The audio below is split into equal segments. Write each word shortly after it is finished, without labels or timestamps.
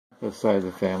side of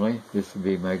the family. This would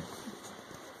be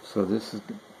so this is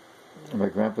my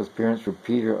grandpa's parents were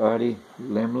Peter Audie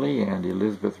Lemley and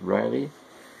Elizabeth Riley.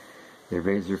 They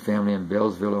raised their family in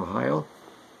Bellsville, Ohio.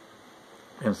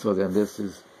 And so then this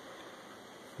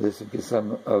would be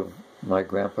some of my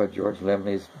grandpa George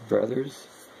Lemley's brothers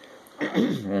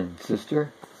and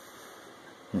sister.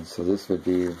 And so this would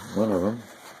be one of them.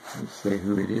 Let's say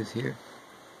who it is here.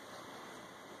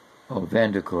 Oh,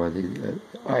 Vandekor, the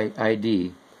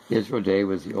ID. Israel Day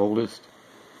was the oldest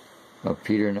of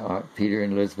Peter and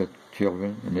Elizabeth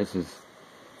children, and this is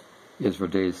Israel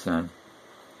Day's son,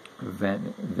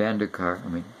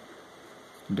 Vandekar,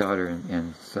 daughter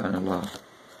and son-in-law.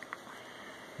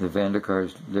 The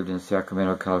Vandekars lived in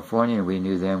Sacramento, California, and we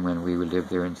knew them when we lived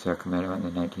there in Sacramento in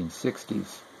the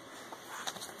 1960s.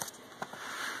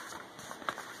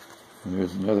 And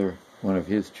there's another one of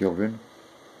his children.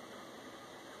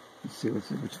 Let's see,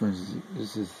 which one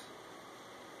is this?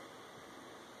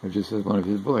 It just says one of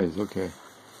his boys. Okay.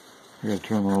 I gotta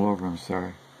turn them all over, I'm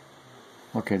sorry.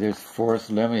 Okay, there's Forrest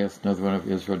Lemley. That's another one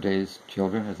of Israel Day's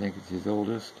children. I think it's his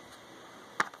oldest.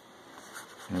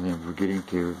 And then we're getting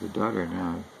to the daughter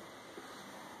now.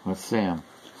 That's Sam.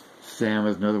 Sam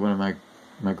is another one of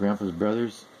my grandpa's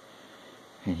brothers.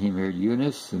 And he married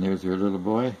Eunice, and there's their little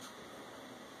boy.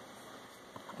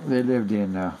 They lived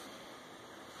in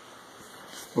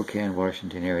Spokane,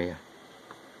 Washington area.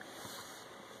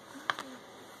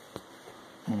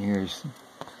 And here's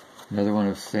another one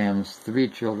of Sam's 3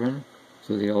 children.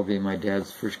 So they all be my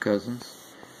dad's first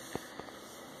cousins.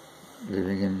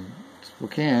 Living in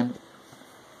Spokane.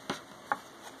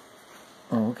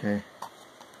 Oh, okay.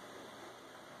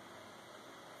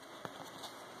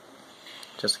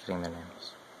 Just getting the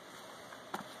names.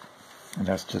 And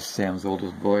that's just Sam's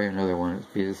oldest boy. Another one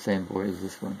would be the same boy as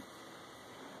this one.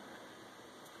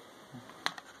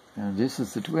 And this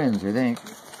is the twins, I think.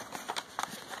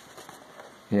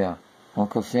 Yeah.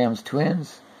 Uncle Sam's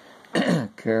twins.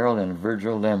 Carol and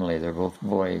Virgil Lemley. They're both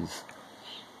boys.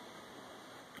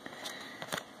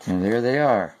 And there they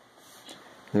are.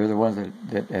 They're the ones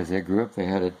that as they grew up, they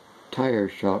had a tire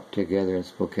shop together in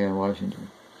Spokane, Washington.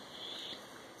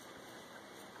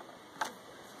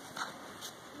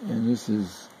 And this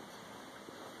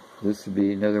would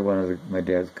be another one of my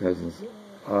dad's cousins,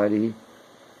 Audie.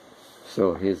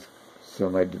 So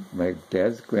my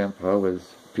dad's grandpa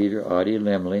was Peter Audie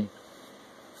Lemley.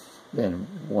 Then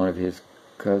one of his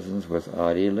cousins was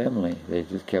Audie Lemley. They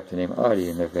just kept the name Audie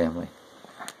in their family.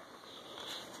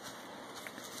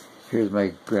 Here's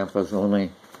my grandpa's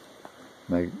only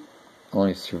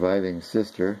surviving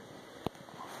sister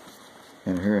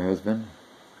and her husband.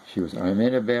 She was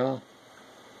Arminta Bell.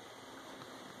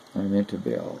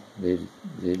 They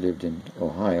lived in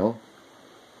Ohio.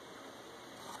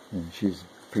 And she's a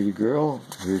pretty girl.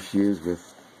 Here she is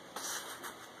with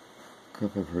a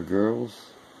couple of her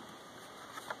girls.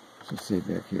 Let's see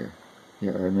back here.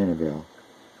 Yeah, Arminta Bell.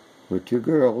 With 2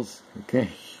 girls. Okay.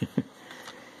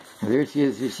 There she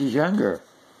is. She's younger.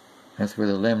 That's where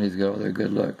the Lemleys go. Their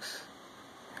good looks.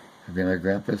 I'd be my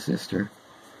grandpa's sister.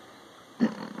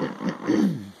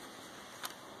 And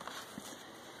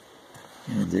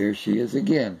there she is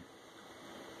again.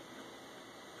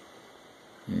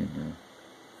 In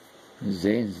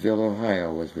Zanesville,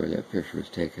 Ohio was where that picture was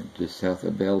taken. Just south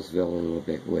of Bellsville a little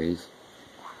bit ways.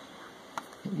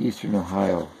 In eastern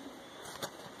Ohio.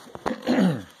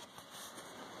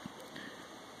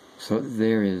 So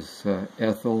there is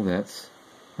Ethel, that's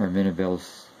Arminta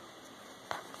Bell's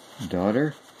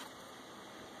daughter.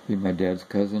 Be my dad's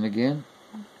cousin again.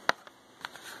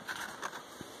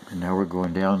 And now we're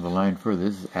going down the line further.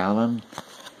 This is Alan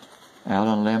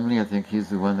Lemley. I think he's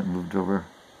the one that moved over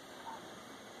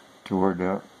toward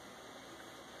the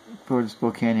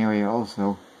Spokane area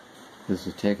also. This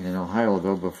was taken in Ohio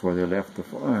though before they left the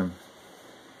farm.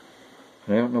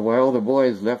 I don't know why all the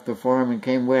boys left the farm and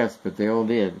came west, but they all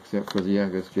did, except for the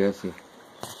youngest, Jesse.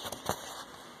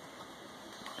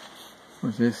 What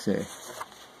does this say?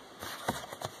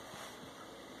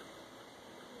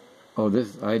 Oh,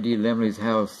 this is I.D. Lemley's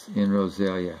house in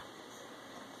Rosalia,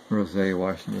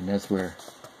 Washington. That's where.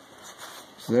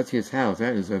 So that's his house.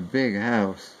 That is a big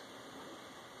house.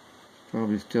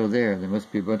 Probably still there. There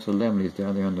must be a bunch of Lemleys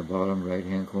down there on the bottom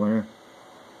right-hand corner.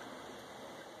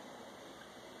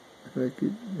 They're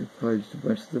probably just a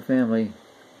bunch of the family.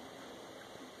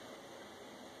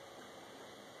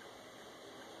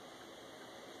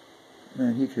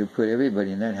 Man, he could have put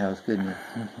everybody in that house, couldn't he?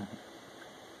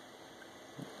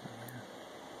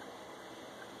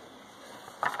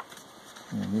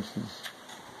 And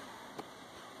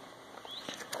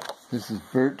this is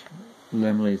Bert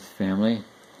Lemley's family.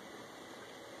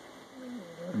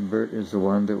 Bert is the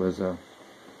one that was a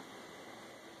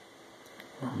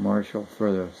marshal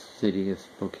for the city of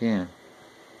Spokane.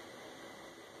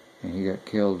 And he got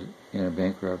killed in a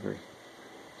bank robbery.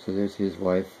 So there's his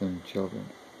wife and children.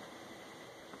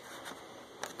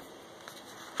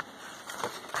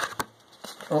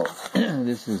 Oh,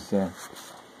 this is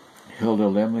Hilda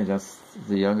Lemley. That's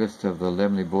the youngest of the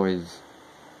Lemley boys'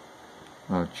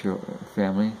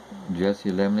 family. Jesse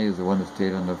Lemley is the one that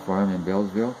stayed on the farm in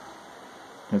Bellsville.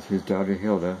 That's his daughter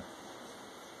Hilda.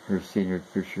 Her senior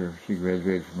picture, she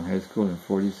graduated from high school in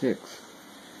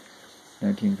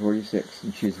 1946.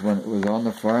 And she's the one that was on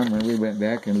the farm when we went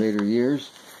back in later years.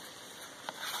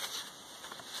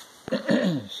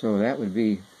 So that would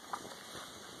be,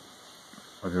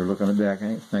 if you're looking at the back, I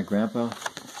think it's my grandpa.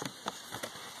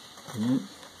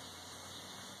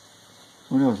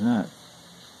 Oh no, it's not.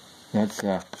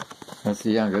 That's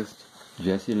the youngest,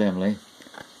 Jesse Lemley,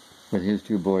 with his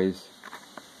two boys,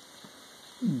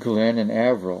 Glenn and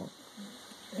Avril.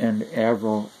 And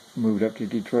Avril moved up to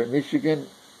Detroit, Michigan,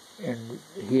 and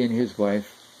he and his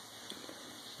wife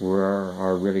were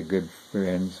our really good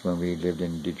friends when we lived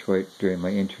in Detroit during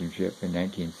my internship in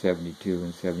 1972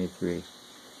 and 73.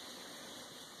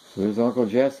 So there's Uncle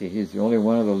Jesse. He's the only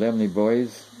one of the Lemley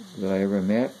boys that I ever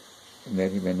met. I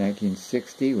met him in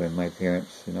 1960 when my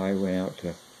parents and I went out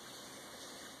to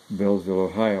Bellsville,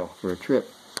 Ohio for a trip.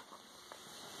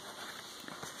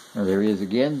 Now there he is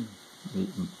again,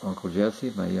 Uncle Jesse,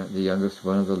 the youngest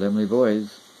one of the Lemley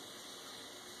boys.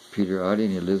 Peter Oddie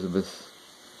and Elizabeth's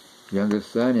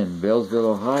youngest son in Bellsville,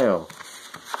 Ohio.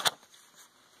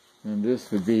 And this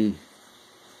would be,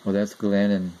 well, that's Glenn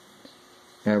and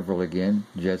Avril again,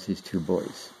 Jesse's two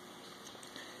boys.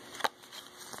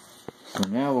 So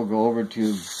now we'll go over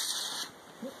to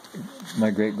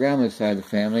my great-grandma's side of the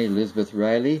family, Elizabeth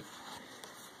Riley.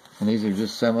 And these are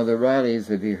just some of the Rileys.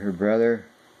 That'd be her brother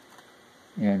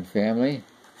and family.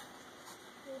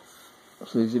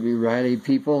 So these would be Riley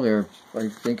people. They're, I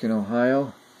think, in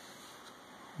Ohio.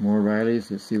 More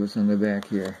Rileys. Let's see what's on the back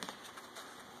here.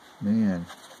 Man.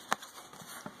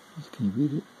 Can you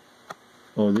read it?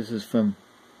 Oh, this is from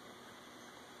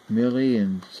Millie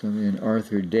and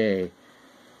Arthur Day.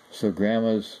 So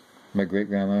my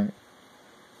great-grandma,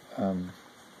 let's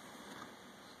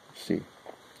see,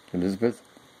 Elizabeth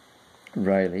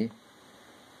Riley.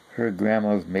 Her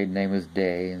grandma's maiden name was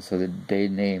Day, and so the Day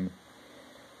name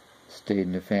stayed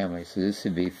in the family. So this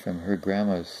would be from her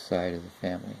grandma's side of the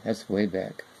family. That's way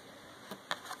back.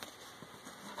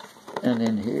 And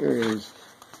then here is,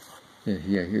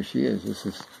 yeah, here she is.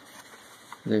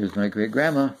 There's my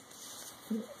great-grandma,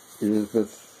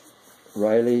 Elizabeth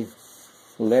Riley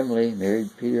Lemley, married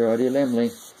Peter Oddie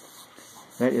Lemley.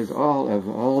 That is all of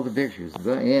all the pictures.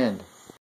 The end.